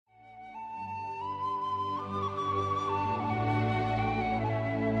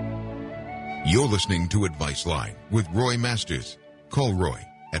You're listening to Advice Line with Roy Masters. Call Roy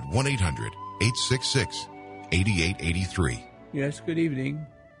at 1-800-866-8883. Yes, good evening.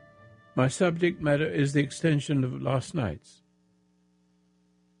 My subject matter is the extension of last night's.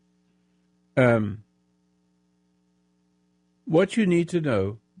 What you need to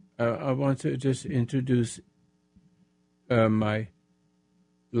know, I want to just introduce my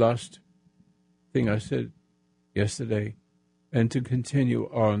last thing I said yesterday, and to continue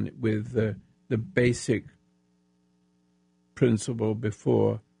on with the basic principle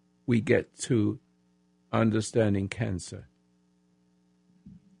before we get to understanding cancer.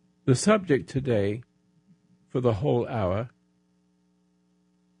 The subject today for the whole hour,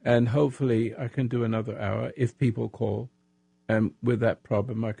 and hopefully I can do another hour if people call, and with that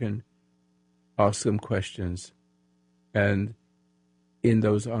problem I can ask them questions, and in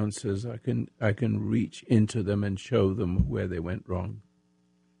those answers I can reach into them and show them where they went wrong.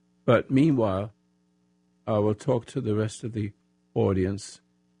 But meanwhile, I will talk to the rest of the audience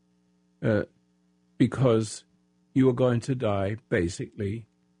because you are going to die basically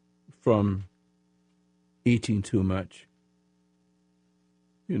from eating too much.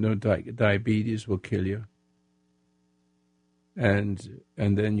 You know, diabetes will kill you. And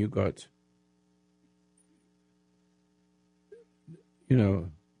then you got, you know,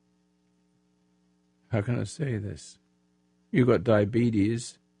 how can I say this? You got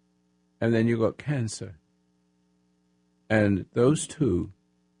diabetes, and then you got cancer. And those two,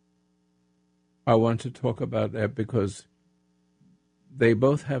 I want to talk about that because they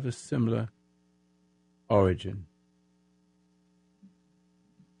both have a similar origin.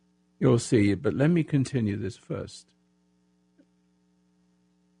 You'll see, but let me continue this first.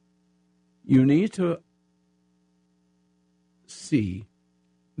 You need to see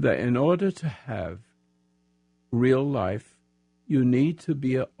that in order to have real life, you need to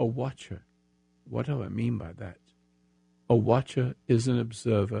be a watcher. What do I mean by that? A watcher is an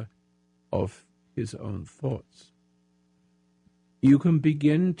observer of his own thoughts. You can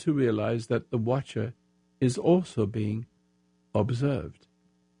begin to realize that the watcher is also being observed.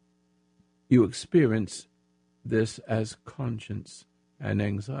 You experience this as conscience and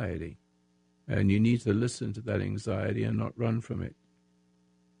anxiety, and you need to listen to that anxiety and not run from it.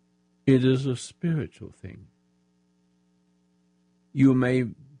 It is a spiritual thing. You may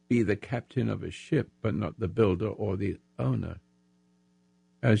be the captain of a ship, but not the builder or the owner,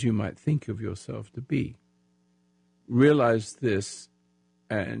 as you might think of yourself to be. Realize this,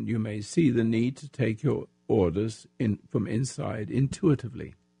 and you may see the need to take your orders from inside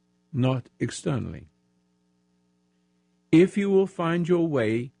intuitively, not externally. If you will find your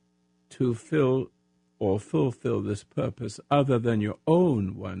way to fulfill this purpose other than your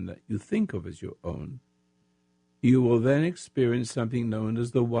own one that you think of as your own, you will then experience something known as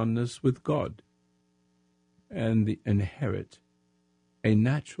the oneness with God and inherit a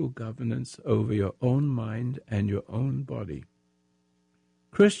natural governance over your own mind and your own body.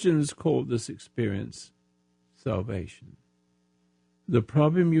 Christians call this experience salvation. The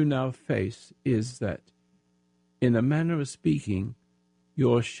problem you now face is that, in a manner of speaking,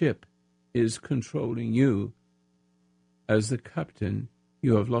 your ship is controlling you. As the captain,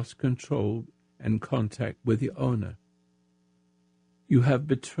 you have lost control and contact with the owner. You have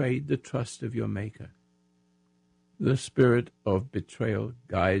betrayed the trust of your Maker. The spirit of betrayal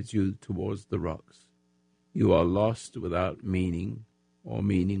guides you towards the rocks. You are lost without meaning or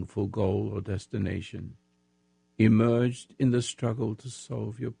meaningful goal or destination, immersed in the struggle to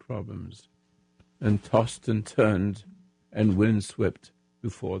solve your problems, and tossed and turned and windswept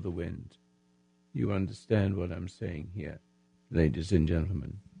before the wind. You understand what I'm saying here, ladies and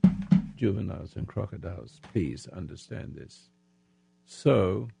gentlemen, juveniles and crocodiles, please understand this.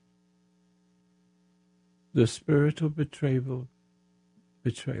 So, the spirit of betrayal,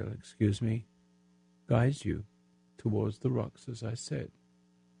 guides you towards the rocks, as I said,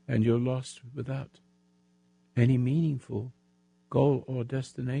 and you're lost without any meaningful goal or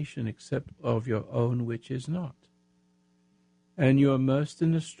destination except of your own, which is not. And you're immersed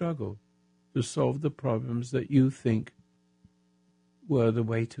in a struggle to solve the problems that you think were the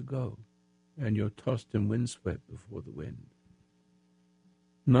way to go, and you're tossed and windswept before the wind.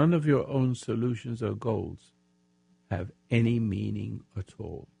 None of your own solutions or goals have any meaning at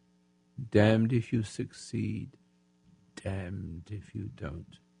all. Damned if you succeed, damned if you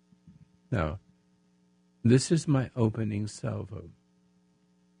don't. Now, this is my opening salvo.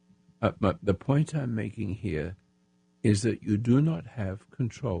 But the point I'm making here is that you do not have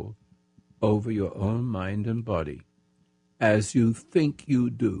control over your own mind and body as you think you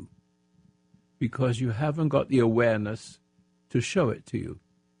do, because you haven't got the awareness to show it to you.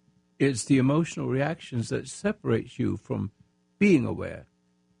 It's the emotional reactions that separates you from being aware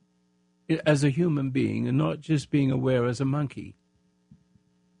as a human being and not just being aware as a monkey.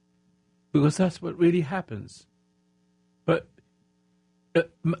 Because that's what really happens. But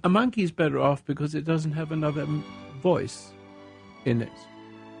a monkey's better off because it doesn't have another voice in it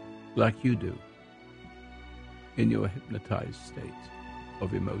like you do in your hypnotized state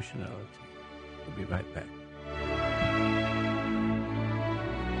of emotionality. We'll be right back.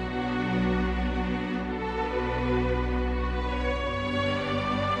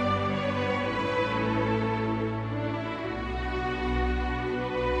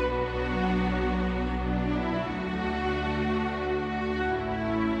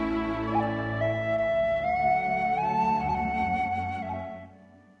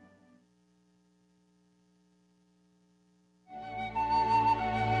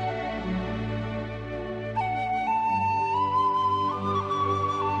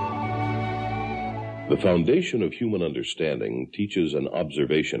 The foundation of human understanding teaches an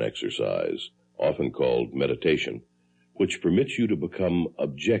observation exercise, often called meditation, which permits you to become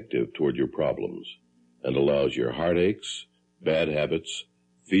objective toward your problems and allows your heartaches, bad habits,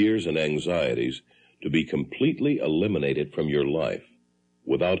 fears, and anxieties to be completely eliminated from your life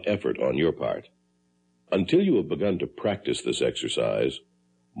without effort on your part. Until you have begun to practice this exercise,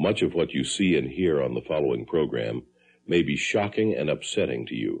 much of what you see and hear on the following program may be shocking and upsetting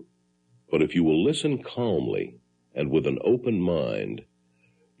to you. But if you will listen calmly and with an open mind,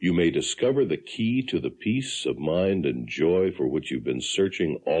 you may discover the key to the peace of mind and joy for which you've been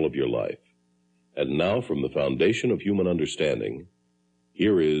searching all of your life. And now, from the foundation of human understanding,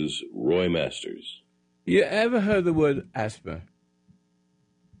 here is Roy Masters. You ever heard the word asthma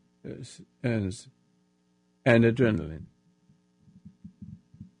and adrenaline?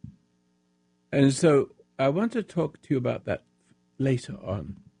 And so I want to talk to you about that later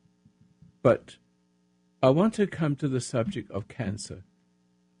on. But I want to come to the subject of cancer.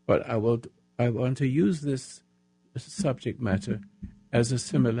 But I want to use this subject matter as a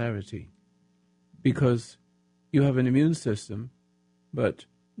similarity, because you have an immune system, but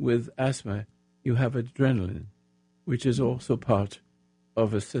with asthma you have adrenaline, which is also part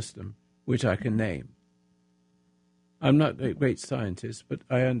of a system which I can name. I'm not a great scientist, but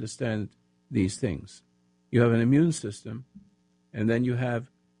I understand these things. You have an immune system, and then you have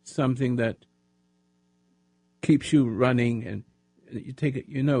something that keeps you running, and you take it.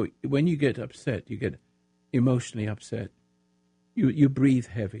 You know, when you get upset, you get emotionally upset. You breathe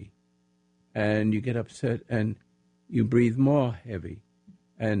heavy, and you get upset, and you breathe more heavy.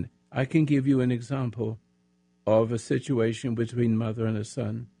 And I can give you an example of a situation between mother and a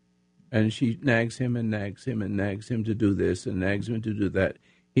son, and she nags him and nags him and nags him to do this and nags him to do that.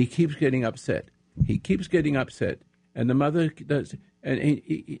 He keeps getting upset. He keeps getting upset, and the mother does,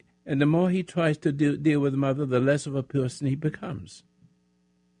 and the more he tries to deal with the mother, the less of a person he becomes.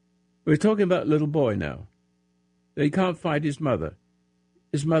 We're talking about a little boy now. He can't fight his mother.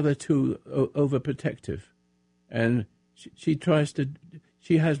 His mother too overprotective, and she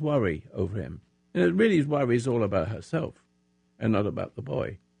has worry over him. And it really, his worry is all about herself, and not about the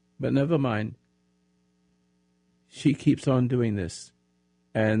boy. But never mind. She keeps on doing this,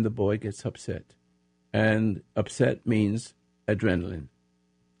 and the boy gets upset. And upset means adrenaline.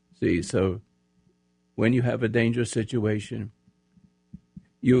 See, so when you have a dangerous situation,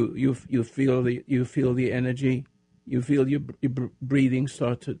 you feel the energy, you feel your breathing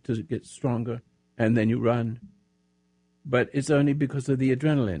start to get stronger, and then you run. But it's only because of the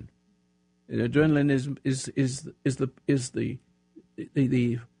adrenaline. The adrenaline is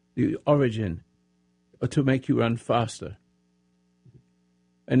the origin to make you run faster,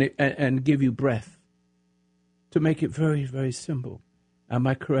 and give you breath. To make it very, very simple. Am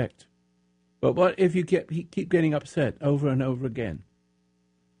I correct? But what if you keep getting upset over and over again?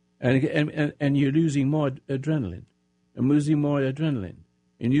 And you're losing more adrenaline, and losing more adrenaline,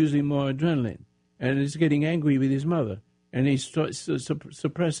 and using more adrenaline, and he's getting angry with his mother, and he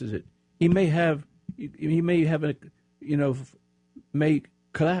suppresses it. He may have may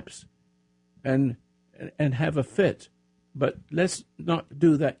collapse, and have a fit. But let's not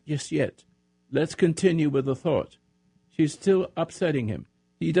do that just yet. Let's continue with the thought. She's still upsetting him.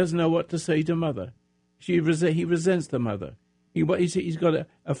 He doesn't know what to say to mother. He resents the mother. He's got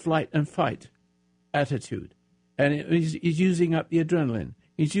a flight and fight attitude. And he's using up the adrenaline.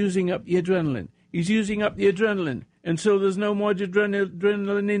 He's using up the adrenaline. He's using up the adrenaline. And so there's no more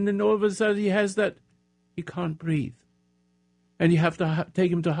adrenaline in, and all of a sudden he has that. He can't breathe. And you have to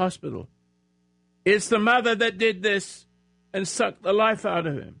take him to hospital. It's the mother that did this and sucked the life out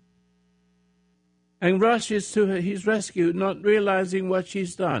of him. And rushes to his rescue, not realizing what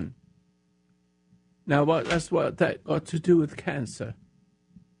she's done. Now, that's what that got to do with cancer.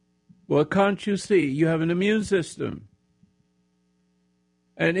 Well, can't you see? You have an immune system.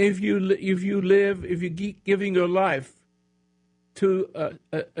 And if you keep giving your life to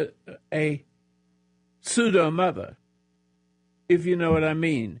a pseudo mother, if you know what I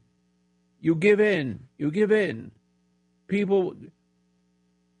mean, you give in. People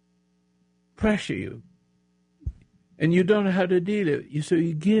pressure you, and you don't know how to deal with it. So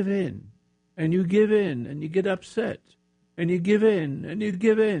you give in, and you give in, and you get upset, and you give in, and you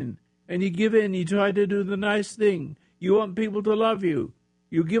give in, and you give in. You try to do the nice thing. You want people to love you.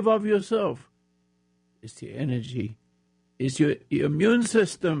 You give of yourself. It's your energy. It's your immune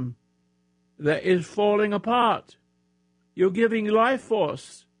system that is falling apart. You're giving life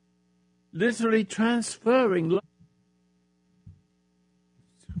force, literally transferring life.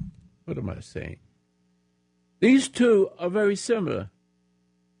 What am I saying? These two are very similar.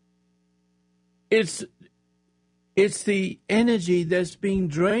 It's the energy that's being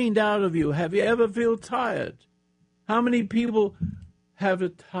drained out of you. Have you ever feel tired? How many people have a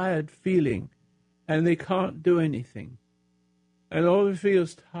tired feeling and they can't do anything? And all they feel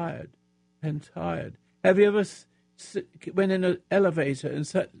is tired and tired. Have you ever went in an elevator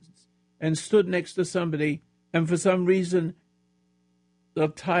and stood next to somebody, and for some reason the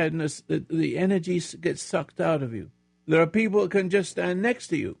tiredness, the energy gets sucked out of you? There are people who can just stand next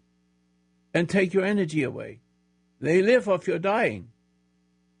to you and take your energy away. They live off your dying.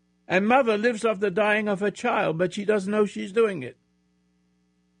 And mother lives off the dying of her child, but she doesn't know she's doing it.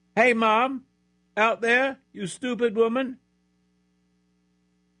 Hey, Mom, out there, you stupid woman.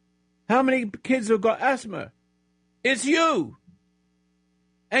 How many kids have got asthma? It's you.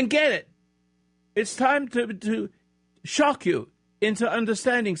 And get it. It's time to shock you into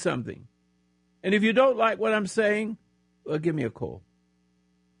understanding something. And if you don't like what I'm saying, well, give me a call.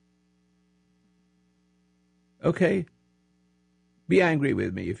 Okay? Be angry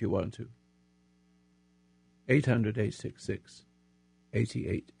with me if you want to.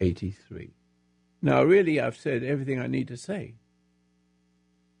 800-866-8883. Now, really, I've said everything I need to say.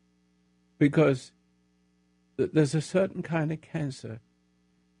 Because there's a certain kind of cancer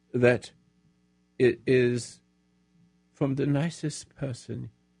that it is from the nicest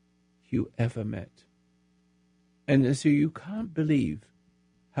person you ever met. And so you can't believe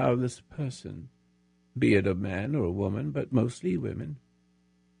how this person, be it a man or a woman, but mostly women,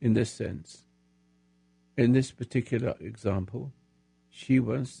 in this sense, in this particular example, she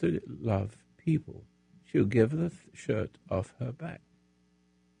wants to love people. She'll give the shirt off her back.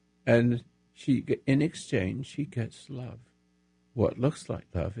 And in exchange, she gets love. What looks like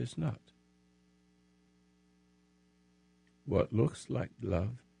love is not. What looks like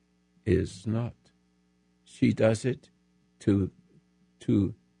love is not. She does it to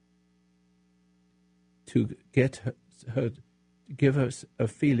get her to give us a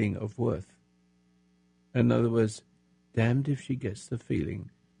feeling of worth. In other words, damned if she gets the feeling,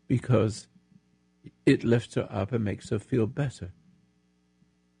 because it lifts her up and makes her feel better.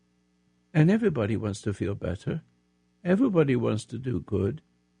 And everybody wants to feel better. Everybody wants to do good.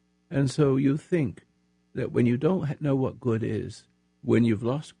 And so you think that when you don't know what good is, when you've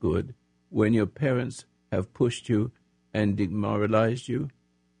lost good, when your parents have pushed you and demoralized you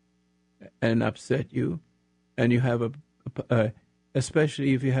and upset you, and you have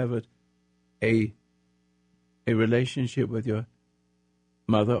especially if you have a relationship with your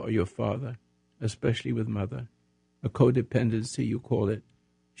mother or your father, especially with mother, a codependency you call it,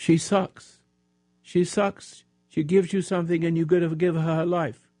 she sucks. She sucks. She gives you something and you got to give her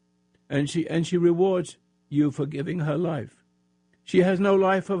life. And she rewards you for giving her life. She has no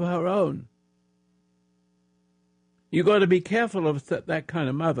life of her own. You got to be careful of that kind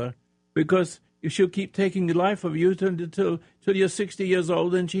of mother, because she'll keep taking the life of you till you're 60 years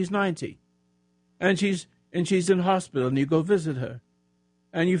old and she's 90. And she's in hospital and you go visit her.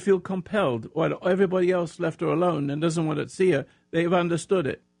 And you feel compelled, while everybody else left her alone and doesn't want to see her. They've understood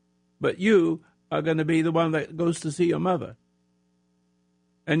it. But you are going to be the one that goes to see your mother.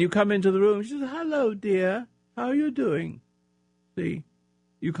 And you come into the room, she says, "Hello, dear. How are you doing?" See,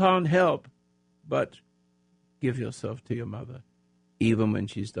 you can't help but give yourself to your mother, even when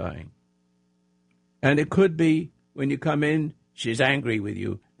she's dying. And it could be when you come in, she's angry with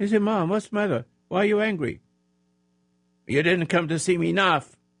you. You say, "Mom, what's the matter? Why are you angry?" "You didn't come to see me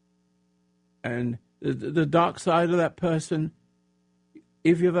enough." And the dark side of that person,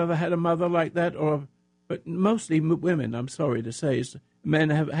 if you've ever had a mother like that, but mostly women, I'm sorry to say,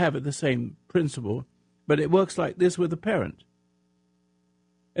 men have the same principle, but it works like this with a parent.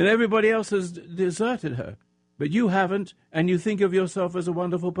 And everybody else has deserted her, but you haven't, and you think of yourself as a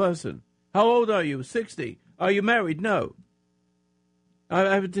wonderful person. How old are you? 60. Are you married? No.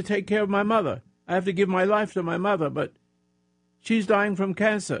 I have to take care of my mother. I have to give my life to my mother, but she's dying from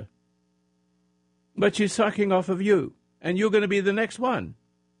cancer. But she's sucking off of you, and you're going to be the next one.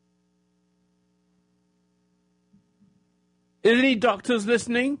 Is any doctors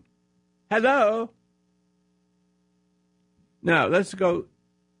listening? Hello? Now, let's go.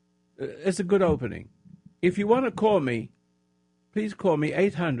 It's a good opening. If you want to call me, please call me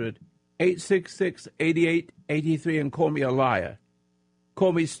 800-866-8883 and call me a liar.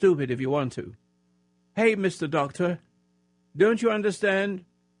 Call me stupid if you want to. Hey, Mr. Doctor, don't you understand?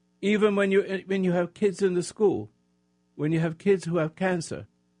 Even when you have kids in the school, when you have kids who have cancer,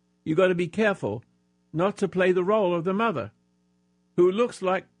 you got to be careful not to play the role of the mother, who looks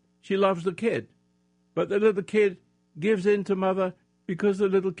like she loves the kid, but the little kid gives in to mother because the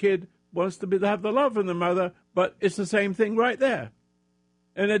little kid wants to have the love from the mother, but it's the same thing right there.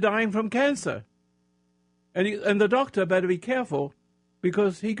 And they're dying from cancer. And the doctor better be careful,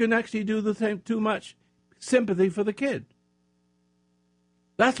 because he can actually do the same, too much sympathy for the kid.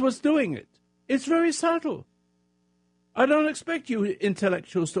 That's what's doing it. It's very subtle. I don't expect you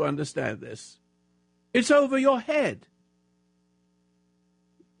intellectuals to understand this. It's over your head.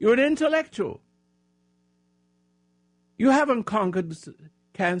 You're an intellectual. You haven't conquered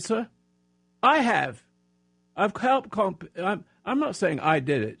cancer. I have. I've helped. I'm not saying I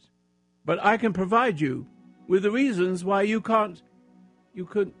did it, but I can provide you with the reasons why you can't. You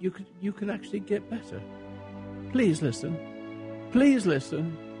can actually get better. Please listen. Please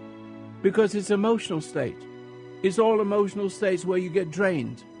listen, because it's emotional state. It's all emotional states where you get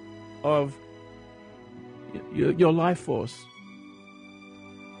drained of your life force.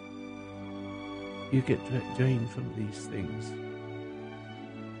 You get drained from these things.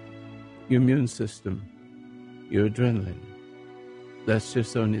 Your immune system, your adrenaline. That's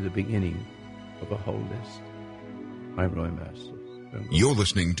just only the beginning of a whole list. I'm Roy Masters. You're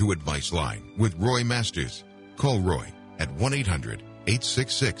listening to Advice Line with Roy Masters. Call Roy at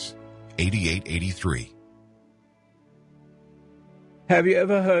 1-800-866-8883. Have you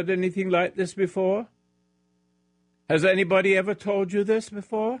ever heard anything like this before? Has anybody ever told you this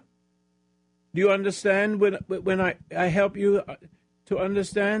before? Do you understand when I help you to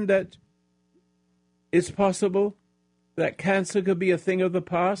understand that it's possible that cancer could be a thing of the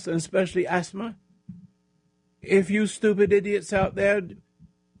past, and especially asthma? If you stupid idiots out there,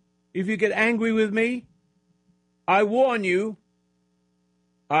 if you get angry with me, I warn you,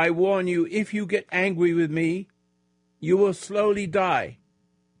 if you get angry with me, you will slowly die.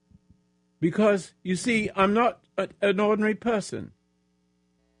 Because, you see, I'm not an ordinary person.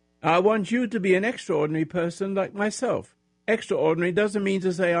 I want you to be an extraordinary person like myself. Extraordinary doesn't mean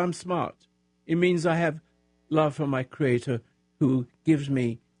to say I'm smart. It means I have love for my Creator, who gives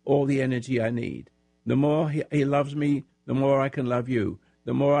me all the energy I need. The more he loves me, the more I can love you.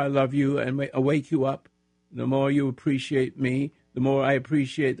 The more I love you and wake you up, the more you appreciate me, the more I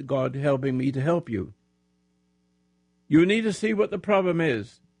appreciate God helping me to help you. You need to see what the problem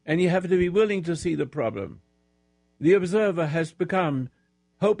is, and you have to be willing to see the problem. The observer has become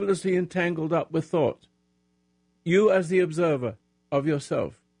hopelessly entangled up with thought. You, as the observer of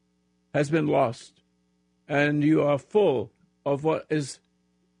yourself, has been lost, and you are full of what is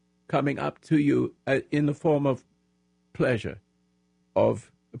coming up to you in the form of pleasure,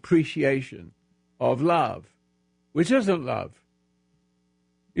 of appreciation, of love, which isn't love.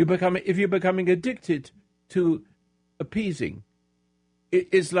 If you're becoming addicted to appeasing,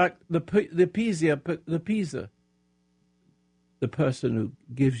 it's like the appeaser, the person who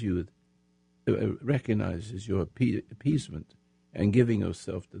gives you, recognizes your appeasement, and giving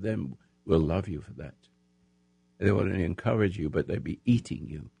yourself to them will love you for that. They want to encourage you, but they'll be eating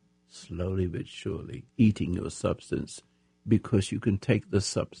you, slowly but surely, eating your substance, because you can take the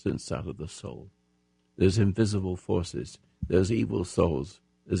substance out of the soul. There's invisible forces. There's evil souls.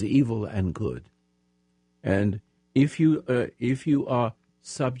 There's evil and good. And if you are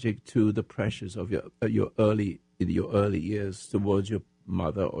subject to the pressures of your early years towards your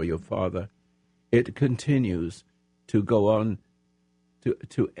mother or your father, it continues to go on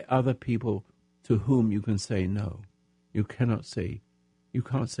to other people to whom you can say no. You can't say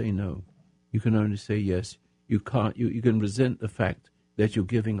no. You can only say yes. You can resent the fact that you're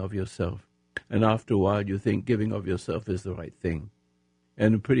giving of yourself. And after a while you think giving of yourself is the right thing.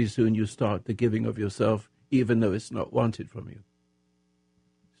 And pretty soon you start the giving of yourself even though it's not wanted from you.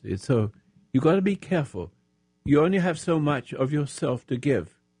 See, so you got to be careful. You only have so much of yourself to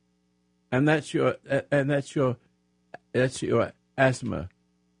give. And that's your asthma,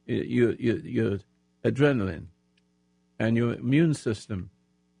 your adrenaline, and your immune system,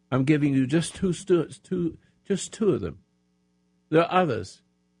 I'm giving you just just two of them. There are others,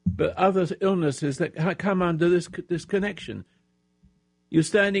 but other illnesses that come under this connection. You're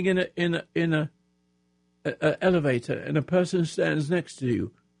standing in a elevator, and a person stands next to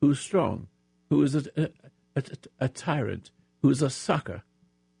you who's strong, who is a tyrant, who is a sucker.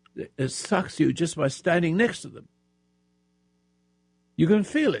 It sucks you just by standing next to them. You can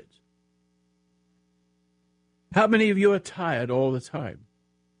feel it. How many of you are tired all the time?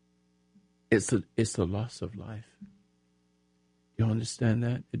 It's the loss of life. You understand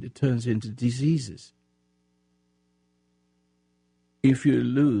that? It turns into diseases. If you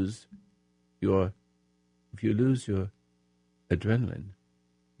lose your adrenaline,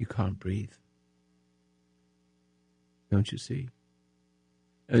 you can't breathe. Don't you see?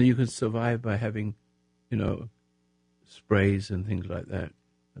 And you can survive by having, sprays and things like that.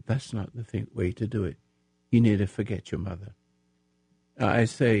 But that's not the way to do it. You need to forget your mother. I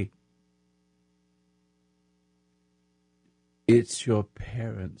say, it's your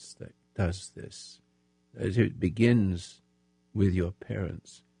parents that does this. It begins with your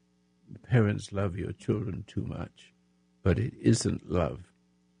parents. The parents love your children too much, but it isn't love.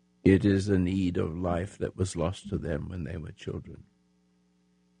 It is a need of life that was lost to them when they were children.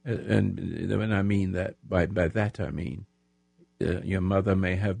 And when I mean that, by that I mean your mother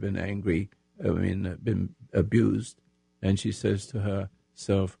may have been angry, been abused, and she says to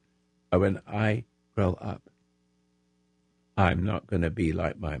herself, when I grow up, I'm not going to be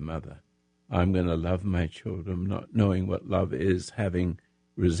like my mother. I'm going to love my children, not knowing what love is, having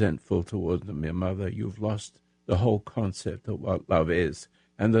resentful towards them. Your mother, you've lost the whole concept of what love is.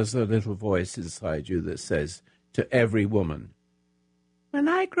 And there's a little voice inside you that says to every woman, when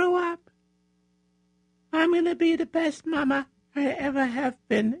I grow up, I'm going to be the best mama I ever have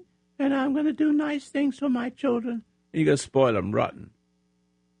been, and I'm going to do nice things for my children. And you're going to spoil them rotten.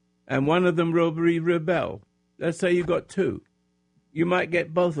 And one of them will rebel. Let's say you got two. You might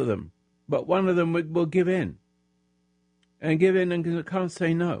get both of them, but one of them will give in. And give in and can't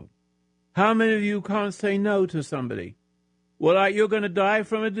say no. How many of you can't say no to somebody? Well, you're going to die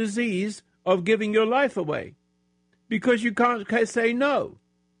from a disease of giving your life away because you can't say no.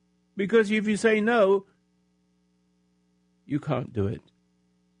 Because if you say no, you can't do it.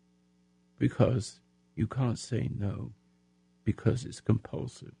 Because you can't say no because it's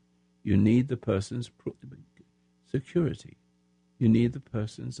compulsive. You need the person's security. You need the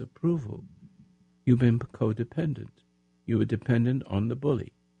person's approval. You've been codependent. You were dependent on the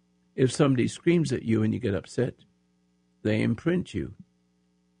bully. If somebody screams at you and you get upset, they imprint you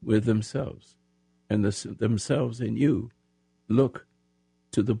with themselves. And themselves in you look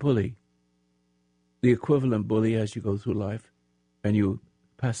to the bully, the equivalent bully as you go through life, and you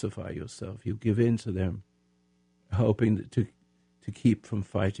pacify yourself. You give in to them, hoping to keep from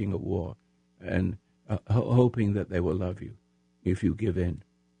fighting a war and hoping that they will love you if you give in.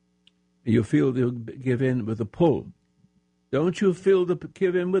 You feel they'll give in with a pull. Don't you feel the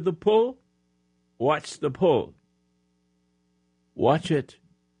give in with the pull? Watch the pull. Watch it.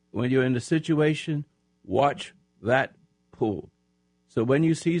 When you're in a situation, watch that pull. So when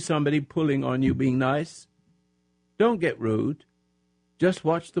you see somebody pulling on you being nice, don't get rude. Just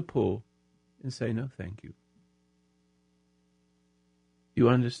watch the pull and say, no, thank you. You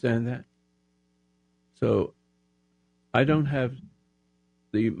understand that? So I don't have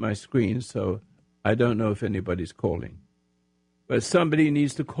my screen, so I don't know if anybody's calling. But somebody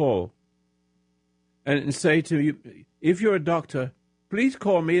needs to call and say to you, if you're a doctor, please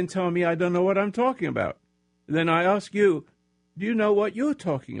call me and tell me I don't know what I'm talking about. Then I ask you, do you know what you're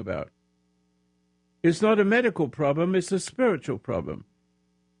talking about? It's not a medical problem, it's a spiritual problem.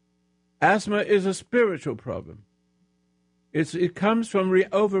 Asthma is a spiritual problem. It comes from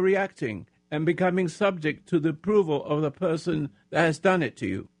overreacting and becoming subject to the approval of the person that has done it to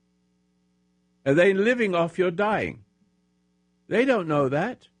you. Are they living off your dying? They don't know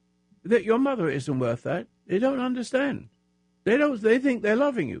that your mother isn't worth that. They don't understand. They think they're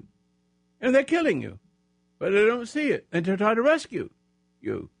loving you. And they're killing you. But they don't see it. And they try to rescue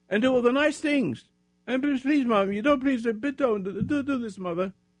you. And do all the nice things. And please, Mom, you don't don't do this,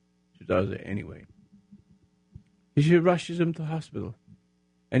 Mother. She does it anyway. She rushes him to hospital.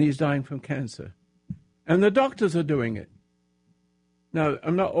 And he's dying from cancer. And the doctors are doing it. Now,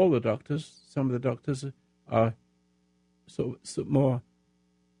 I'm not all the doctors. Some of the doctors are so more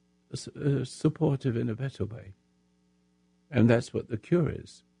supportive in a better way. And that's what the cure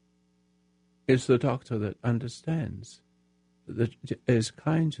is. It's the doctor that understands, that is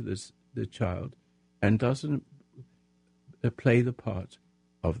kind to the child and doesn't play the part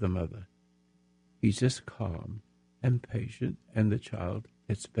of the mother. He's just calm and patient, and the child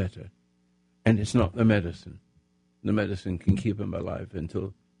gets better. And it's not the medicine. The medicine can keep him alive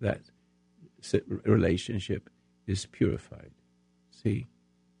until that relationship is purified. See?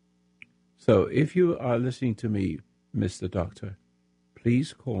 So if you are listening to me, Mr. Doctor,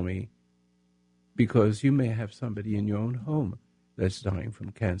 please call me, because you may have somebody in your own home that's dying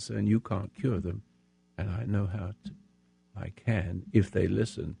from cancer and you can't cure them. And I know how to. I can if they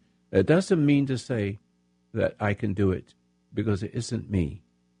listen. It doesn't mean to say that I can do it, because it isn't me.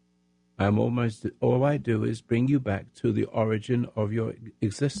 All I do is bring you back to the origin of your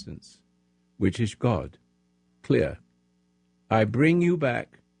existence, which is God. Clear. I bring you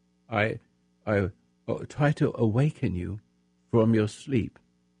back. I try to awaken you from your sleep,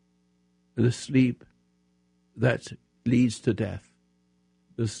 the sleep that leads to death,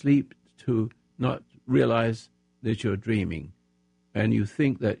 the sleep to not realize that you're dreaming, and you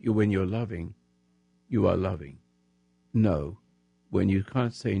think that when you're loving, you are loving. No. When you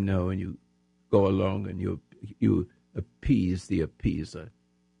can't say no and you go along and you appease the appeaser,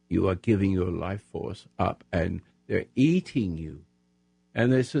 you are giving your life force up, and they're eating you.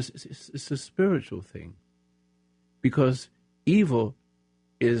 And it's a spiritual thing, because evil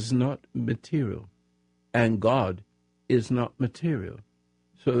is not material and God is not material.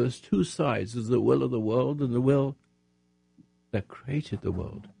 So there's two sides. There's the will of the world and the will that created the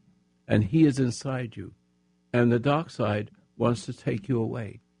world. And he is inside you. And the dark side wants to take you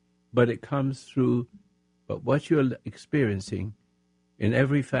away. But it comes through, but what you're experiencing in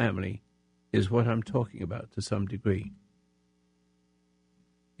every family is what I'm talking about to some degree.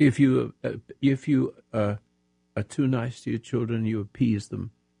 If you are too nice to your children, you appease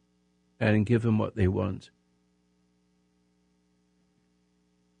them and give them what they want,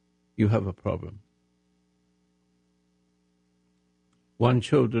 you have a problem. One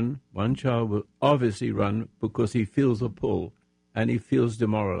child will obviously run because he feels a pull and he feels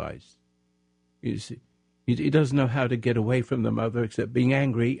demoralized. You see, he doesn't know how to get away from the mother except being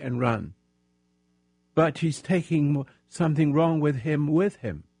angry and run. But he's taking something wrong with him.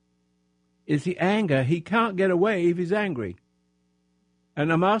 It's the anger. He can't get away if he's angry.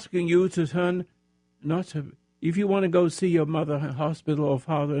 And I'm asking you to turn, if you want to go see your mother in hospital or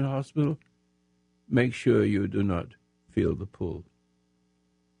father in hospital, make sure you do not feel the pull.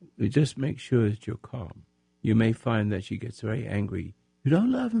 You just make sure that you're calm. You may find that she gets very angry. You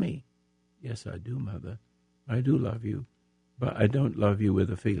don't love me. Yes, I do, Mother. I do love you. But I don't love you with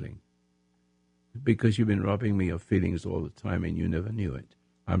a feeling. Because you've been robbing me of feelings all the time and you never knew it.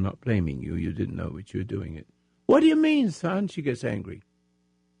 I'm not blaming you. You didn't know what you were doing it. What do you mean, son? She gets angry.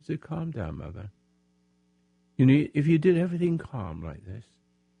 I said, calm down, Mother. If you did everything calm like this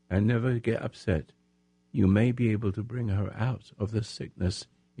and never get upset, you may be able to bring her out of the sickness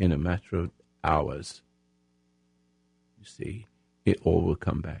in a matter of hours. You see, it all will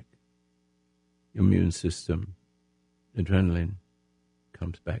come back. Your immune system, adrenaline,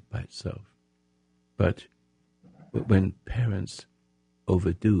 comes back by itself. But when parents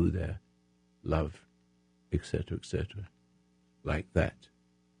overdo their love, etc., like that,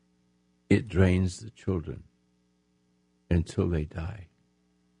 it drains the children until they die.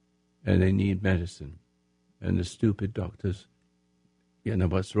 And they need medicine. And the stupid doctors,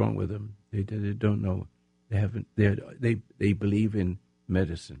 what's wrong with them? They don't know. They believe in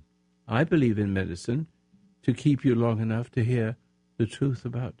medicine. I believe in medicine to keep you long enough to hear the truth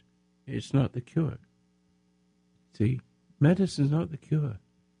about it's not the cure. See, medicine's not the cure.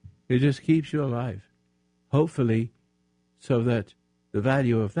 It just keeps you alive. Hopefully, so that the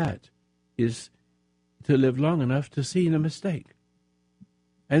value of that is to live long enough to see the mistake.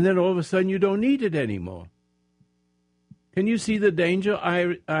 And then all of a sudden you don't need it anymore. Can you see the danger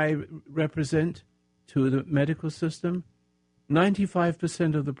I represent to the medical system?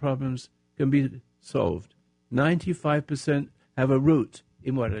 95% of the problems can be solved. 95% have a root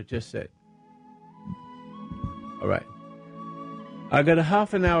in what I just said. All right. I got a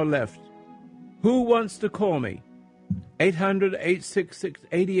half an hour left. Who wants to call me?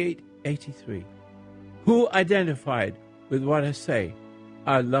 800-866-8883. Who identified with what I say?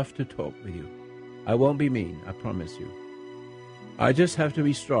 I'd love to talk with you. I won't be mean, I promise you. I just have to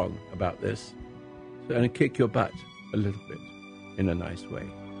be strong about this and kick your butt a little bit in a nice way.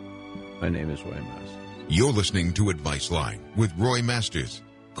 My name is Roy Masters. You're listening to Advice Line with Roy Masters.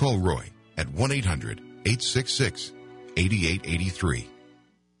 Call Roy at 1-800-866-8883.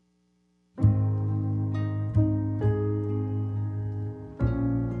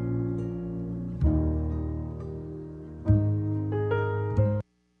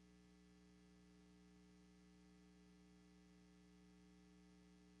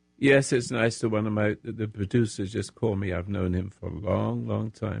 Yes, it's nice to one of the producers just called me. I've known him for a long, long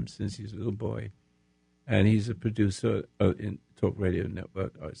time, since he's a little boy. And he's a producer in Talk Radio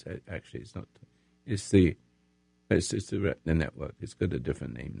Network. Oh, actually, it's not. It's the network. It's got a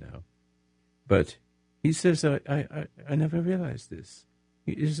different name now. But he says, I never realized this.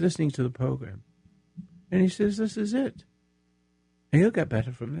 He's listening to the program. And he says, this is it. And he'll get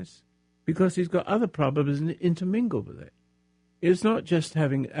better from this, because he's got other problems intermingled with it. It's not just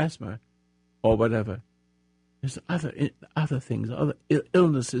having asthma or whatever. There's other things, other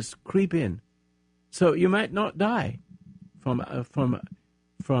illnesses creep in. So you might not die from what I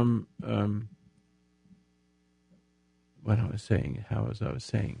was saying. How was I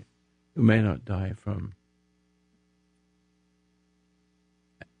saying? You may not die from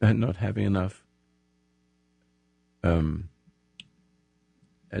not having enough adrenaline,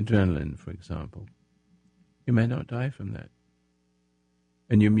 for example. You may not die from that.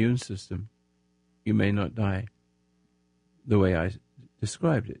 And your immune system, you may not die the way I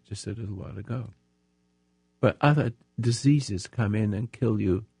described it just a little while ago. But other diseases come in and kill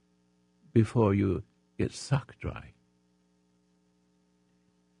you before you get sucked dry.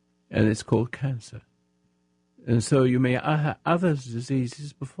 And it's called cancer. And so you may have other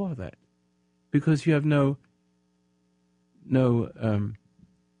diseases before that, because you have no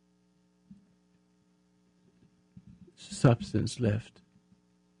substance left,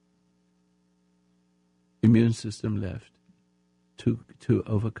 immune system left to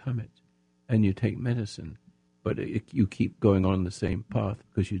overcome it. And you take medicine, but you keep going on the same path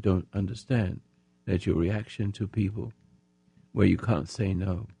because you don't understand that your reaction to people where you can't say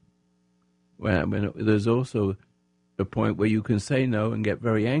no. When there's also a point where you can say no and get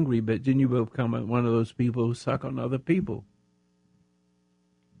very angry, but then you will become one of those people who suck on other people.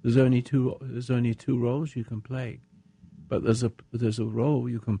 There's only two roles you can play, but there's a role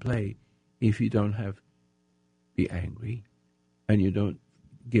you can play if you don't be angry, and you don't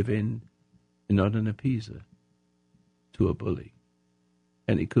give in. You're not an appeaser to a bully,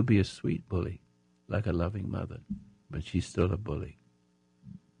 and it could be a sweet bully, like a loving mother, but she's still a bully.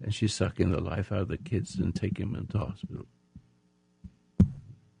 And she's sucking the life out of the kids and taking them into hospital.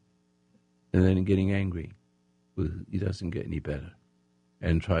 And then getting angry. He doesn't get any better.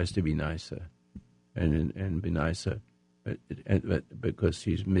 And tries to be nicer. And be nicer. But because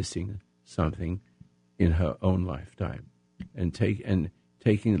she's missing something in her own lifetime. And taking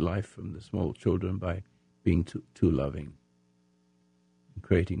life from the small children by being too loving. And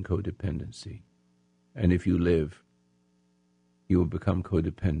creating codependency. And if you live, you will become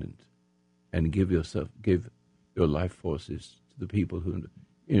codependent and give your life forces to the people who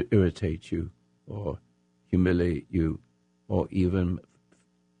irritate you or humiliate you or even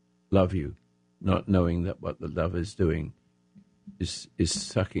love you, not knowing that what the love is doing is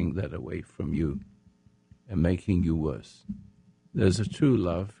sucking that away from you and making you worse. There's a true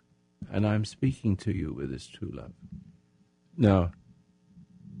love, and I'm speaking to you with this true love. Now,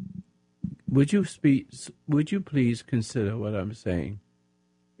 would you please consider what I'm saying?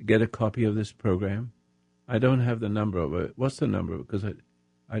 Get a copy of this program. I don't have the number of it. What's the number? Because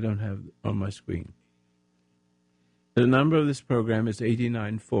I don't have it on my screen. The number of this program is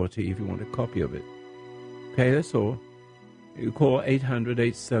 8940 if you want a copy of it. Okay, that's all. You call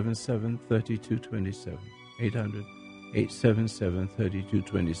 800-877-3227.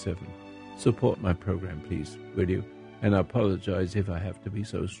 800-877-3227. Support my program, please, will you? And I apologize if I have to be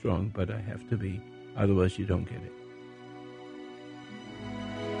so strong, but I have to be. Otherwise, you don't get it.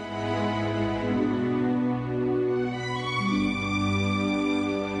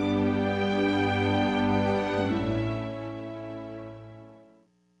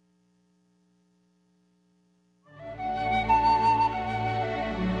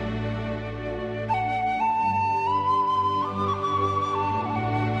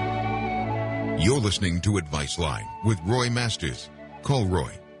 You're listening to Advice Line with Roy Masters. Call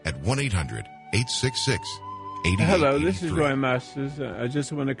Roy at 1-800-866-8883. Hello, this is Roy Masters. I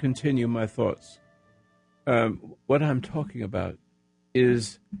just want to continue my thoughts. What I'm talking about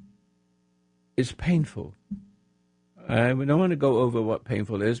is painful. We don't want to go over what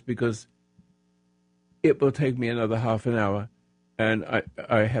painful is because it will take me another half an hour, and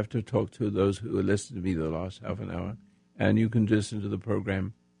I have to talk to those who listened to me the last half an hour, and you can listen to the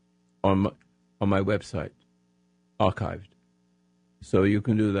program on my website, archived. So you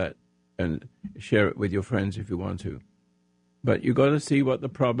can do that and share it with your friends if you want to. But you got to see what the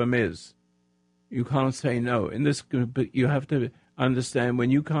problem is. You can't say no. You have to understand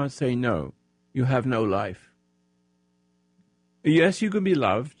when you can't say no, you have no life. Yes, you can be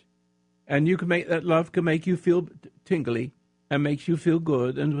loved, and you can make that love can make you feel tingly, and makes you feel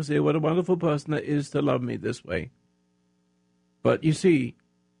good and will say, what a wonderful person it is to love me this way. But you see,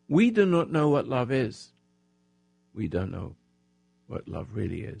 we do not know what love is. We don't know what love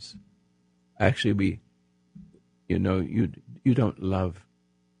really is. Actually, you don't love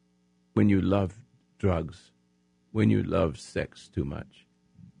when you love drugs, when you love sex too much.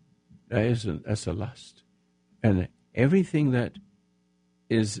 That's a lust. And everything that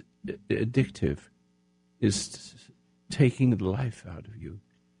is addictive is taking the life out of you.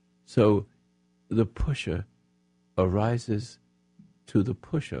 So the pusher arises to the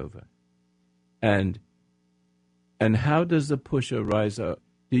pushover. And how does the pusher rise up?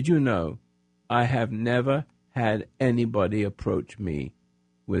 Did you know I have never had anybody approach me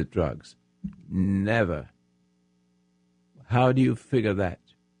with drugs? Never. How do you figure that?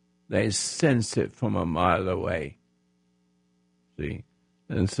 They sense it from a mile away. See?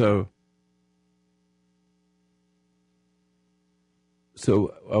 And so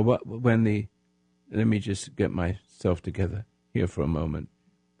let me just get myself together here for a moment,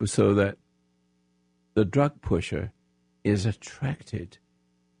 so that the drug pusher is attracted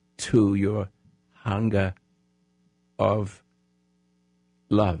to your hunger of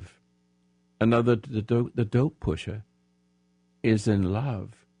love. The dope pusher is in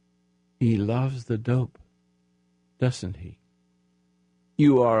love. He loves the dope, doesn't he?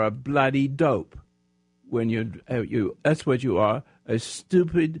 You are a bloody dope when you. That's what you are, a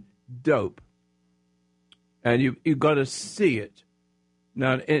stupid dope. And you got to see it.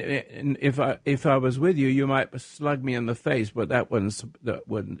 Now, if I was with you, you might slug me in the face, but that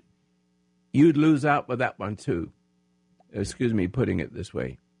wouldn't. You'd lose out with that one too. Excuse me, putting it this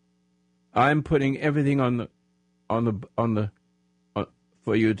way. I'm putting everything on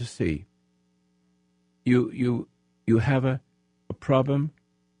for you to see. You have a problem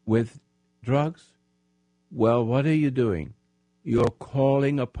with drugs? Well, what are you doing? You're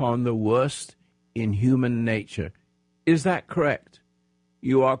calling upon the worst in human nature. Is that correct?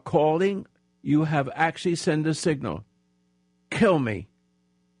 You are calling, you have actually sent a signal. Kill me.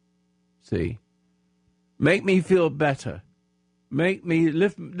 See? Make me feel better. Make me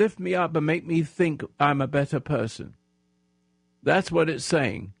lift me up and make me think I'm a better person. That's what it's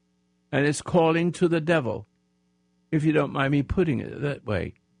saying. And it's calling to the devil, if you don't mind me putting it that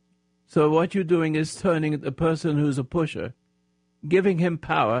way. So what you're doing is turning the person who's a pusher, giving him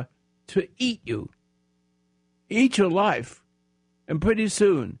power to eat you. Eat your life. And pretty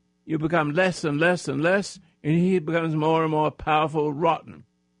soon, you become less and less and less, and he becomes more and more powerful, rotten.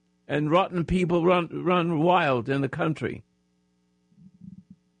 And rotten people run wild in the country.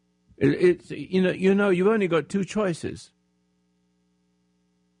 You've only got two choices.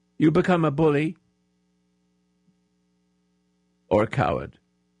 You become a bully or a coward.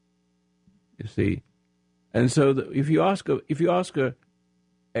 You see, and so if you ask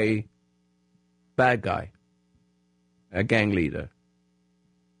a bad guy, a gang leader,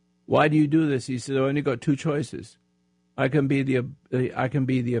 why do you do this? He said, I only got two choices. I can be the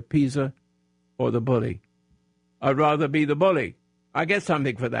appeaser or the bully. I'd rather be the bully. I get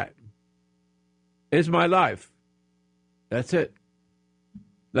something for that. It's my life. That's it.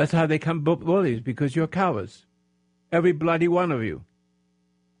 That's how they come bullies, because you're cowards. Every bloody one of you.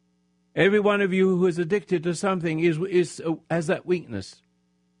 Every one of you who is addicted to something has that weakness.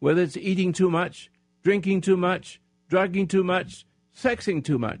 Whether it's eating too much, drinking too much, drugging too much, sexing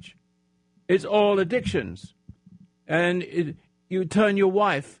too much. It's all addictions. And you turn your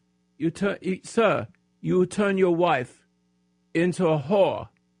wife, you turn your wife into a whore.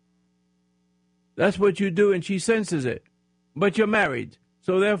 That's what you do, and she senses it. But you're married.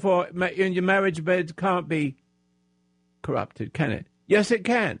 So therefore, your marriage bed can't be corrupted, can it? Yes, it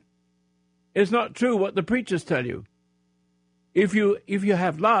can. It's not true what the preachers tell you. If you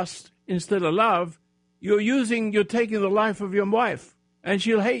have lust instead of love, you're taking the life of your wife, and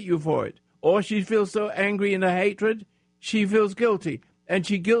she'll hate you for it. Or she feels so angry in her hatred, she feels guilty, and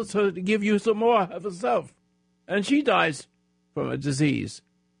she guilts her to give you some more of herself. And she dies from a disease,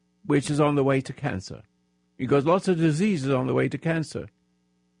 which is on the way to cancer. Because lots of diseases are on the way to cancer.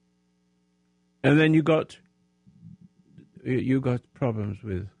 And then you got problems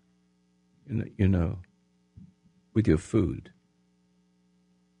with, with your food.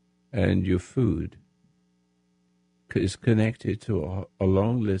 And your food is connected to a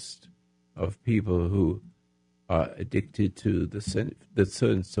long list of people who are addicted to the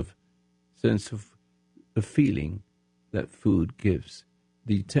sense of the feeling that food gives.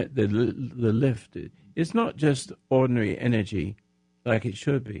 The lift. It's not just ordinary energy like it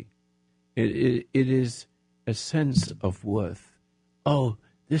should be. It is a sense of worth. Oh,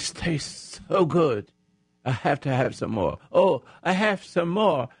 this tastes so good. I have to have some more. Oh, I have some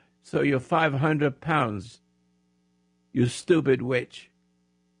more. So you're 500 pounds. You stupid witch.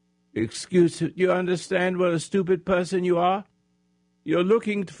 Excuse, you understand what a stupid person you are? You're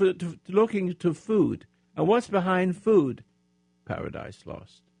looking to food. And what's behind food? Paradise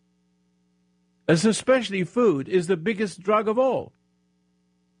Lost. As especially food is the biggest drug of all.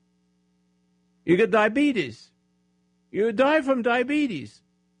 You get diabetes. You die from diabetes.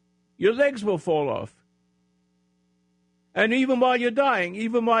 Your legs will fall off. And even while you're dying,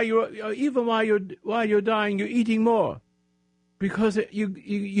 while you're dying, you're eating more, because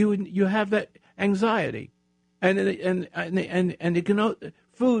you have that anxiety,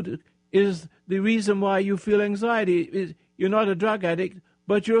 food is the reason why you feel anxiety. You're not a drug addict,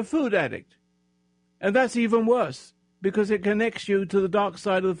 but you're a food addict, and that's even worse because it connects you to the dark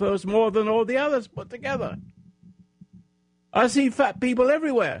side of the force more than all the others put together. I see fat people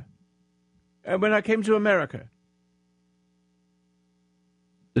everywhere, and when I came to America,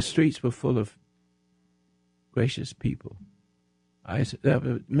 the streets were full of gracious people. That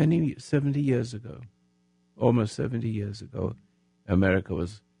was 70 years ago, almost 70 years ago, America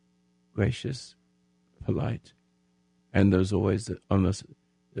was gracious, polite, and there was always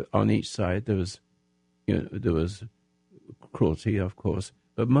on each side there was cruelty, of course,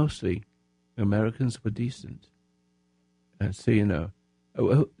 but mostly Americans were decent. And so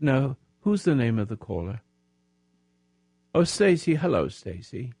now who's the name of the caller? Oh, Stacy. Hello,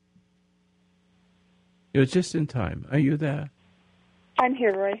 Stacy. You're just in time. Are you there? I'm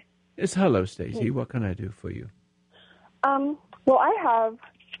here, Roy. It's hello, Stacy. What can I do for you? Well, I have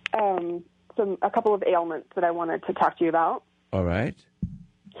a couple of ailments that I wanted to talk to you about. All right.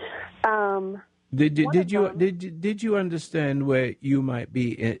 Did you understand where you might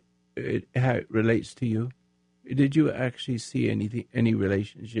be? How it relates to you? Did you actually see any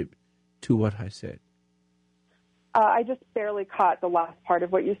relationship to what I said? I just barely caught the last part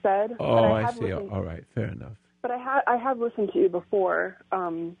of what you said. Oh, I see. All right, fair enough. But I have listened to you before,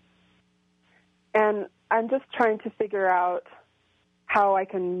 and I'm just trying to figure out how I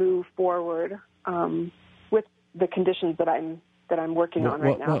can move forward with the conditions that I'm working on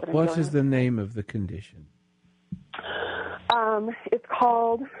right now. What is the name of the condition? It's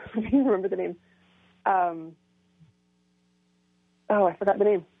called. I can't remember the name. Oh, I forgot the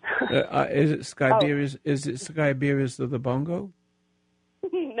name. Is it Siberius? Oh. Is it Siberius of the Bongo?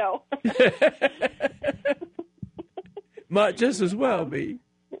 No. Might just as well be.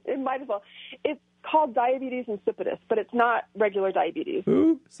 It might as well. It's called diabetes insipidus, but it's not regular diabetes.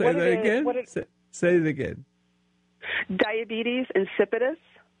 Who? Say that again? Say it again. Diabetes insipidus.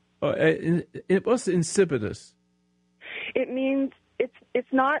 Oh, what's insipidus? It means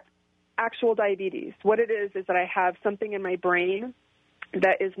it's not actual diabetes. What it is that I have something in my brain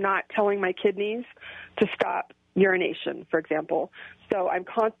that is not telling my kidneys to stop urination, for example. So I'm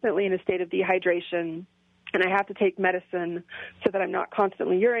constantly in a state of dehydration, and I have to take medicine so that I'm not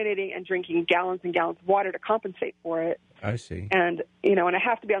constantly urinating and drinking gallons and gallons of water to compensate for it. I see. And, and I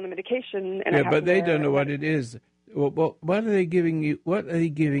have to be on the medication. And but they don't know what it is. Well, what are they giving you? What are they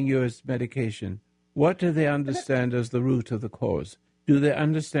giving you as medication? What do they understand as the root of the cause? Do they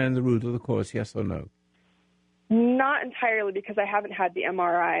understand the root of the cause, yes or no? Not entirely, because I haven't had the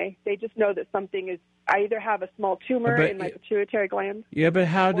MRI. They just know that something is, I either have a small tumor in my pituitary gland. Yeah, but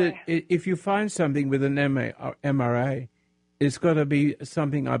if you find something with an MRI, it's got to be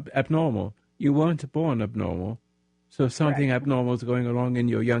something abnormal. You weren't born abnormal, so something Correct. Abnormal is going along in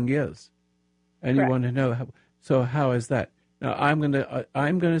your young years. And Correct. You want to know, how is that? Now, I'm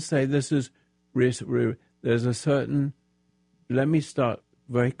going to say this is, there's a certain, let me start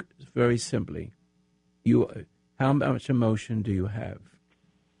very, very simply. How much emotion do you have?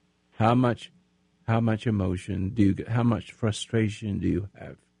 How much emotion do you get? How much frustration do you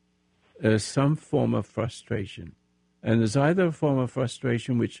have? There's some form of frustration, and there's either a form of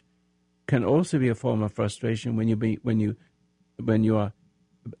frustration which can also be a form of frustration when you are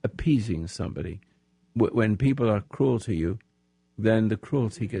appeasing somebody. When people are cruel to you, then the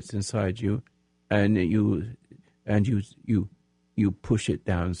cruelty gets inside you, and you push it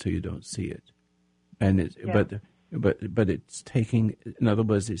down so you don't see it. And but it's taking, in other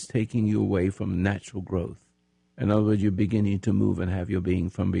words, it's taking you away from natural growth. In other words, you're beginning to move and have your being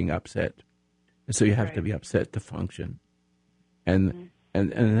from being upset. And so you have to be upset to function. And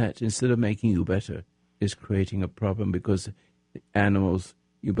that, instead of making you better, is creating a problem, because animals,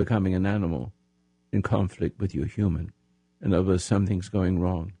 you're becoming an animal in conflict with your human. In other words, something's going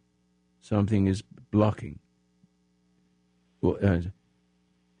wrong. Something is blocking. Well, I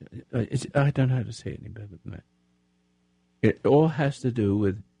don't know how to say it any better than that. It all has to do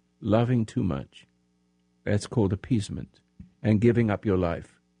with loving too much That's called appeasement and giving up your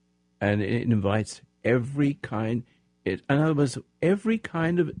life. And it invites every kind, in other words, every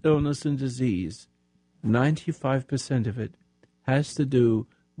kind of illness and disease, 95% of it has to do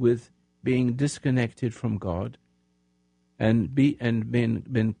with being disconnected from God and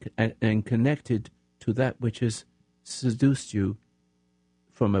connected to that which has seduced you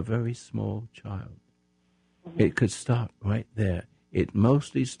from a very small child. It could start right there. It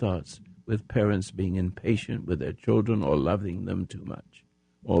mostly starts with parents being impatient with their children or loving them too much,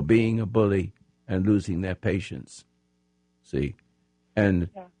 or being a bully and losing their patience. See? And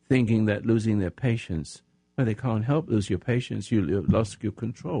thinking that losing their patience, well, they can't help lose your patience. You've lost your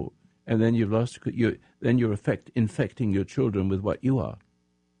control. And then you're infecting your children with what you are.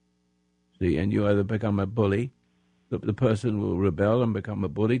 See? And you either become a bully, the person will rebel and become a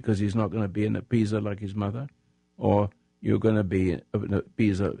bully because he's not going to be an appeaser like his mother, or you're going to be an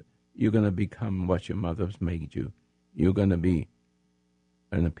appeaser. You're going to become what your mother's made you. You're going to be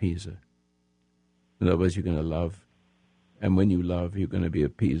an appeaser. In other words, you're going to love. And when you love, you're going to be a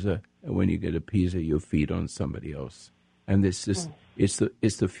appeaser. And when you get a appeaser, you'll feed on somebody else. And it's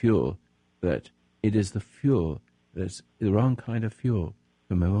the fuel that's the wrong kind of fuel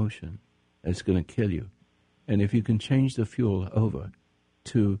from emotion that's going to kill you. And if you can change the fuel over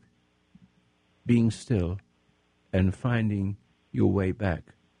to being still and finding your way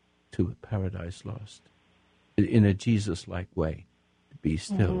back to paradise lost in a Jesus-like way, be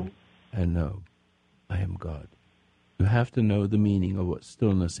still and know I am God. You have to know the meaning of what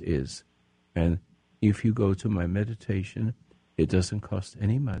stillness is. And if you go to my meditation, it doesn't cost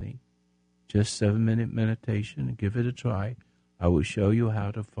any money. Just 7-minute meditation. Give it a try. I will show you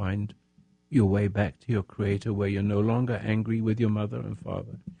how to find your way back to your Creator, where you're no longer angry with your mother and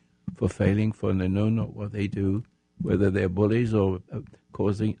father for failing, for they know not what they do, whether they're bullies or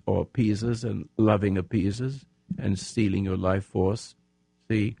causing or appeasers and loving appeasers and stealing your life force.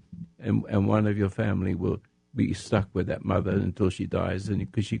 See, and one of your family will be stuck with that mother until she dies, and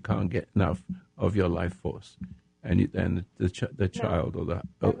because she can't get enough of your life force, and the child or the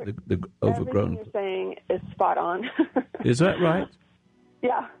overgrown. Everything you're saying is spot on. Is that right?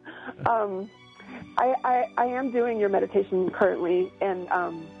 Yeah. I am doing your meditation currently, and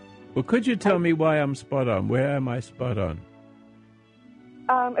well, could you tell me why I'm spot on? Where am I spot on?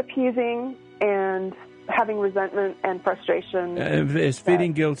 Appeasing and having resentment and frustration. It's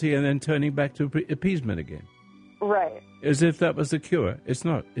feeling guilty and then turning back to appeasement again. Right. As if that was the cure. It's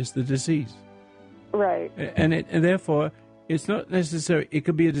not. It's the disease. Right. And therefore, it's not necessary. It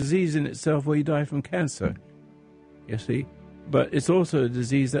could be a disease in itself where you die from cancer, you see. But it's also a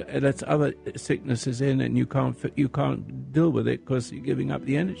disease that lets other sicknesses in, and you can't deal with it because you're giving up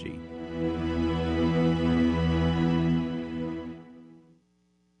the energy.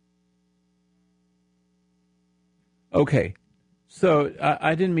 Okay, so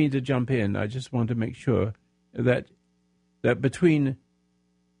I didn't mean to jump in. I just want to make sure that between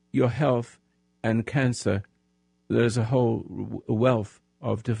your health and cancer, there's a whole wealth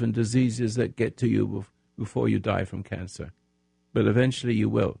of different diseases that get to you before you die from cancer. But eventually you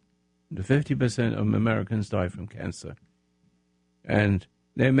will. 50% of Americans die from cancer. And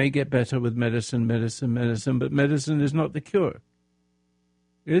they may get better with medicine, but medicine is not the cure.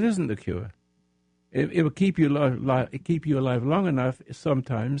 It isn't the cure. It will keep you alive long enough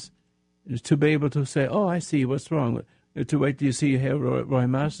sometimes to be able to say, oh, I see what's wrong. To wait till you see Roy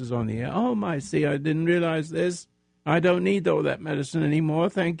Masters on the air. Oh, I didn't realize this. I don't need all that medicine anymore,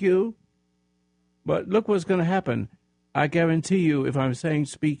 thank you. But look what's going to happen. I guarantee you, if I'm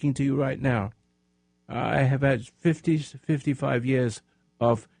speaking to you right now, I have had 55 years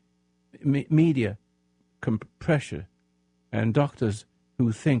of media pressure and doctors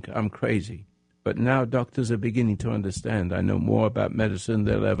who think I'm crazy. But now doctors are beginning to understand. I know more about medicine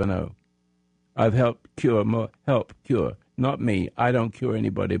than they'll ever know. I've help cure. Not me. I don't cure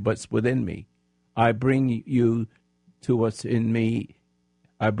anybody, but it's within me. I bring you to what's in me.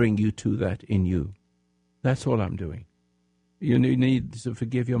 I bring you to that in you. That's all I'm doing. You need to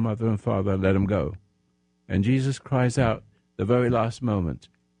forgive your mother and father and let them go. And Jesus cries out the very last moment,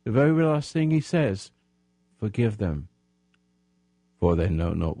 the very last thing he says, forgive them, for they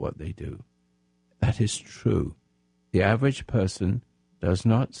know not what they do. That is true. The average person does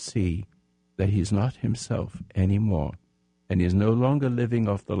not see that he's not himself anymore, and he's no longer living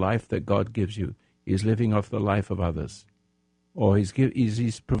off the life that God gives you. He's living off the life of others, or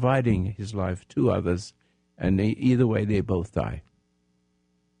he's providing his life to others, and either way they both die.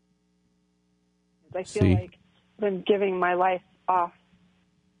 I feel like I've been giving my life off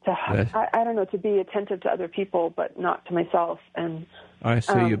I don't know, to be attentive to other people, but not to myself. And I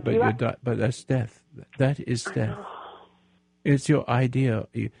see but that's death. That is death. It's your idea.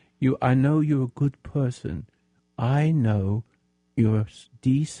 I know you're a good person. I know you're a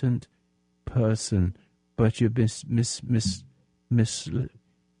decent person, but you've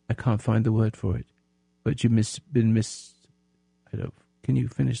I can't find the word for it. But you've can you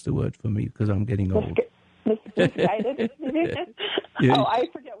finish the word for me? Because I'm getting old. Misguided. Yeah. Oh, I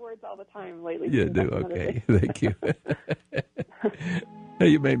forget words all the time lately. You do, okay. Thank you.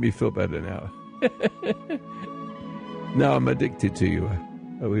 You made me feel better now. Now I'm addicted to you.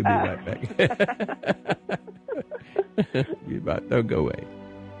 We'll be right back. Don't go away.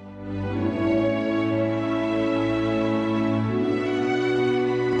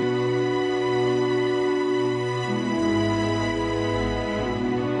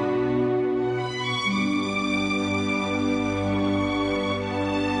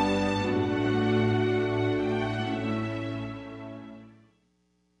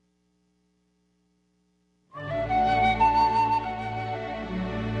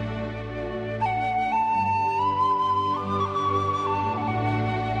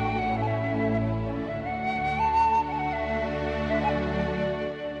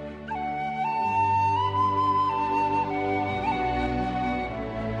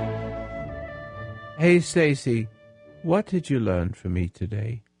 Hey, Stacy, what did you learn from me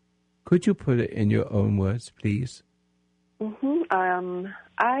today? Could you put it in your own words, please?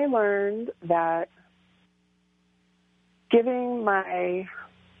 I learned that giving my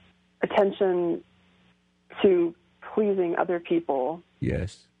attention to pleasing other people,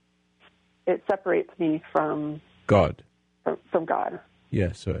 yes, it separates me from God. From God.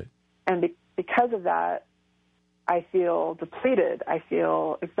 Yes, right. And because of that, I feel depleted. I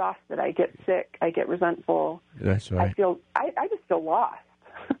feel exhausted. I get sick. I get resentful. That's right. I just feel lost.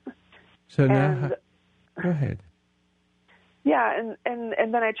 So now, go ahead. Yeah,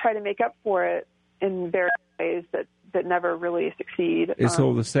 and then I try to make up for it in various ways that never really succeed. It's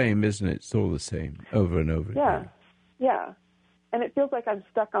all the same, isn't it? It's all the same over and over again. Yeah. And it feels like I'm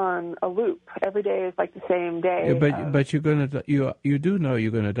stuck on a loop. Every day is like the same day. Yeah, but you're gonna you do know you're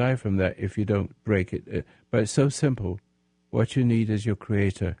gonna die from that if you don't break it. But it's so simple. What you need is your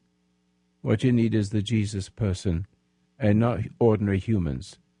Creator. What you need is the Jesus person, and not ordinary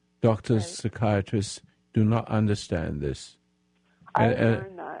humans. Doctors, psychiatrists do not understand this. I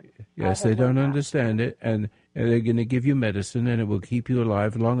learned that. Yes, they don't understand it, and they're going to give you medicine, and it will keep you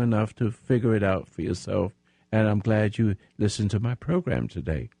alive long enough to figure it out for yourself. And I'm glad you listened to my program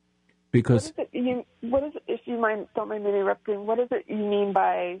today, because what is it? If you don't mind me interrupting, what is it you mean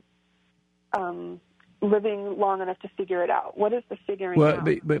by living long enough to figure it out? What is the figuring out?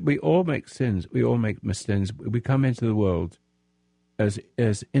 But we all make sins. We all make mistakes. We come into the world as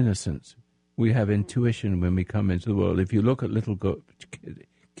innocents. We have intuition when we come into the world. If you look at little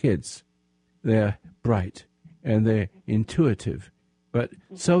kids, they're bright and they're intuitive, but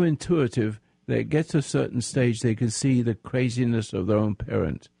so intuitive. They get to a certain stage, they can see the craziness of their own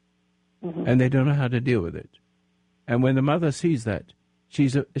parent, and they don't know how to deal with it. And when the mother sees that,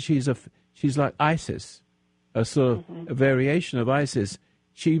 she's like Isis, a sort of a variation of Isis.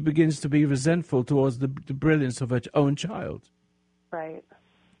 She begins to be resentful towards the brilliance of her own child. Right.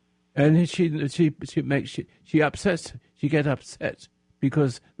 And she gets upset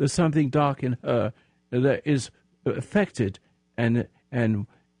because there's something dark in her that is affected and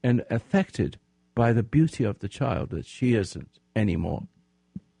affected by the beauty of the child that she isn't anymore.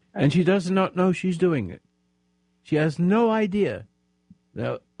 And she does not know she's doing it. She has no idea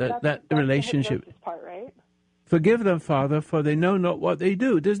that relationship. The part, right? Forgive them, Father, for they know not what they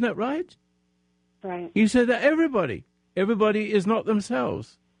do. Isn't that right? Right. He said that everybody is not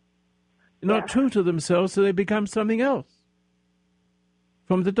themselves, not true to themselves, so they become something else.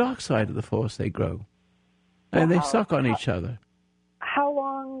 From the dark side of the force they grow, and they suck on each other. How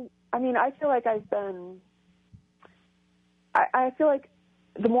long? I mean, I feel like I feel like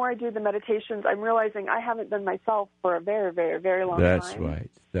the more I do the meditations, I'm realizing I haven't been myself for a very, very, very long time.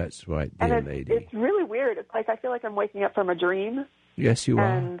 That's right, dear and lady. It's really weird. It's like I feel like I'm waking up from a dream. Yes, you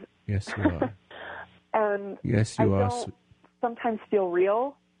are. Yes, you are. And yes, you are. I don't sometimes feel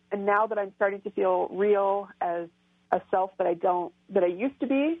real. And now that I'm starting to feel real as a self that I used to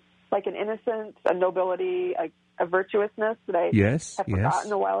be, like an innocence, a nobility, a virtuousness that I have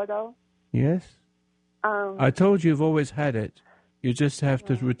forgotten a while ago. Yes. I told you you've always had it. You just have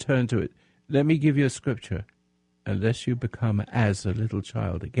to return to it. Let me give you a scripture. Unless you become as a little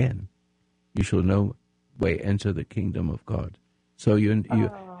child again, you shall no way enter the kingdom of God. So you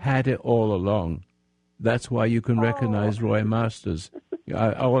had it all along. That's why you can recognize Roy Masters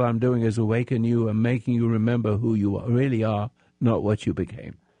All I'm doing is awaken you and making you remember who you really are, not what you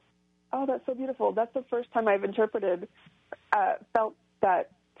became. Oh, that's so beautiful. That's the first time I've felt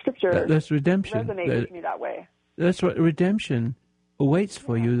that scripture That's redemption. resonate with me that way. That's what redemption awaits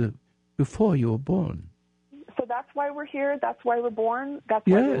for you before you were born. So that's why we're here. That's why we're born. That's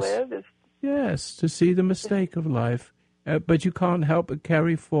why we live. Yes, to see the mistake of life. But you can't help but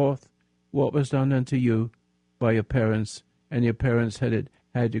carry forth what was done unto you by your parents, and your parents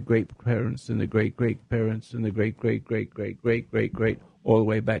had your great-parents and the great-great-parents and the great-great-great-great-great-great-great, all the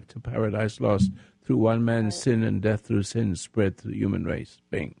way back to Paradise Lost, through one man's sin and death through sin spread through the human race.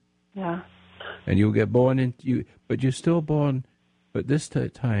 Bing. Yeah. And you'll get born into, but you're still born, but this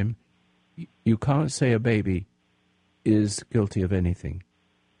time, you can't say a baby is guilty of anything.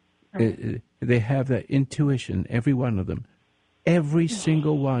 Right. They have that intuition, every one of them. Every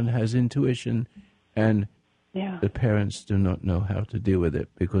single one has intuition, and the parents do not know how to deal with it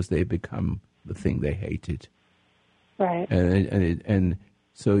because they become the thing they hated. Right. And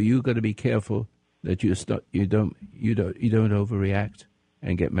so you got to be careful that you don't overreact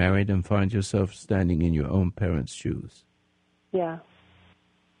and get married and find yourself standing in your own parents' shoes. Yeah.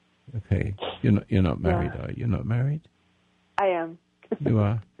 Okay. You're not married, are you? You're not married? I am. You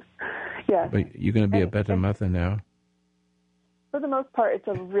are? Yeah. But you're going to be a better mother now. For the most part, it's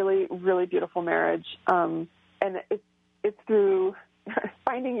a really, really beautiful marriage. And it's through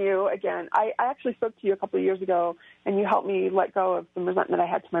finding you again. I actually spoke to you a couple of years ago, and you helped me let go of some resentment I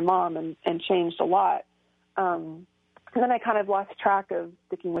had to my mom and changed a lot. And then I kind of lost track of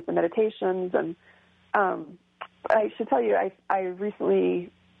sticking with the meditations. And I should tell you, I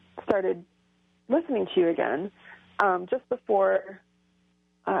recently started listening to you again just before,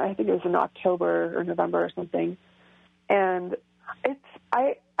 I think it was in October or November or something. And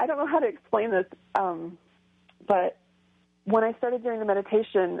I don't know how to explain this, but when I started doing the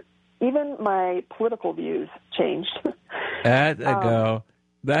meditation, even my political views changed. That go.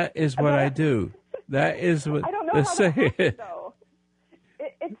 That is what I do. That is what. I don't know how that happens, though.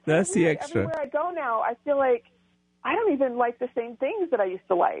 That's the extra. Everywhere I go now, I feel like I don't even like the same things that I used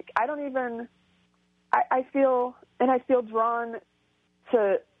to like. I don't even. I feel drawn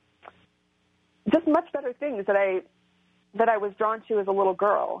to just much better things that I was drawn to as a little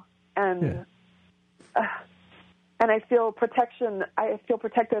girl, and I feel protection. I feel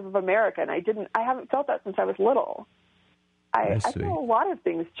protective of America, and I haven't felt that since I was little. I feel a lot of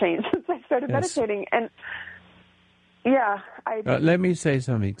things changed since I started meditating, and let me say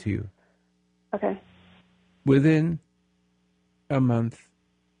something to you. Okay. Within a month,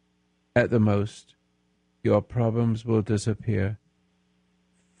 at the most, your problems will disappear.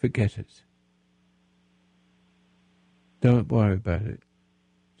 Forget it. Don't worry about it.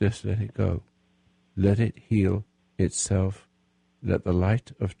 Just let it go. Let it heal itself. Let the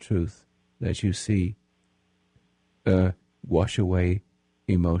light of truth that you see wash away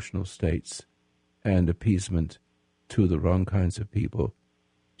emotional states and appeasement to the wrong kinds of people.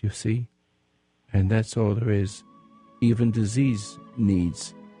 Do you see? And that's all there is. Even disease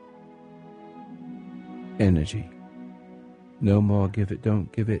needs energy. No more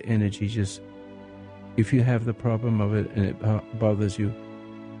don't give it energy. Just, if you have the problem of it and it bothers you,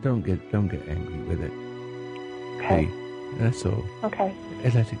 don't get angry with it. Okay. Hey, that's all. Okay.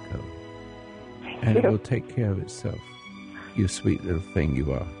 And let it go. And it will take care of itself. You sweet little thing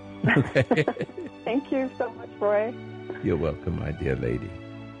you are. Okay. Thank you so much, Roy. You're welcome, my dear lady.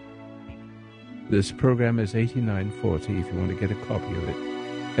 This program is 8940 if you want to get a copy of it.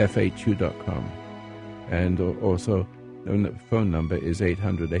 FHU.com. And also, the phone number is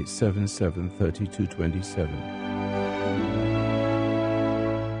 800-877-3227.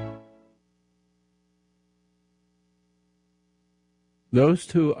 Those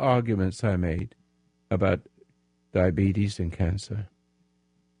two arguments I made about diabetes and cancer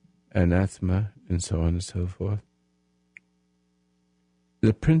and asthma and so on and so forth,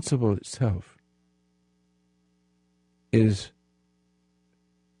 the principle itself is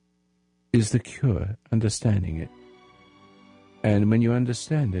the cure, understanding it. And when you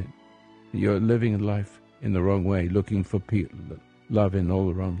understand it, you're living life in the wrong way, looking for love in all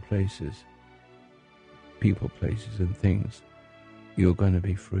the wrong places, people, places, and things. You're going to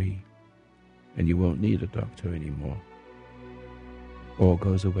be free, and you won't need a doctor anymore. All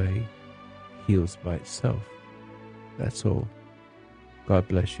goes away, heals by itself. That's all. God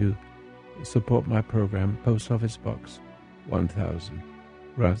bless you. Support my program, Post Office Box 1000,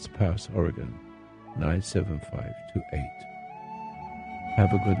 Rance Pass, Oregon 97528.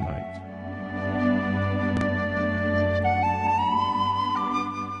 Have a good night.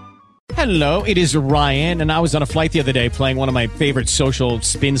 Hello, it is Ryan, and I was on a flight the other day playing one of my favorite social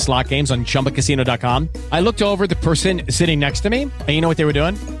spin slot games on ChumbaCasino.com. I looked over at the person sitting next to me, and you know what they were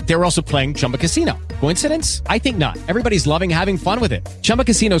doing? They were also playing Chumba Casino. Coincidence? I think not. Everybody's loving having fun with it. Chumba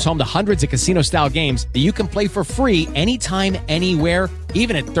Casino is home to hundreds of casino-style games that you can play for free anytime, anywhere,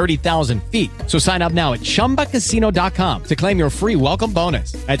 even at 30,000 feet. So sign up now at ChumbaCasino.com to claim your free welcome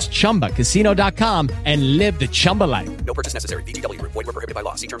bonus. That's ChumbaCasino.com and live the Chumba life. No purchase necessary. VGW. Void where prohibited by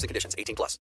law. See terms and conditions. 18+.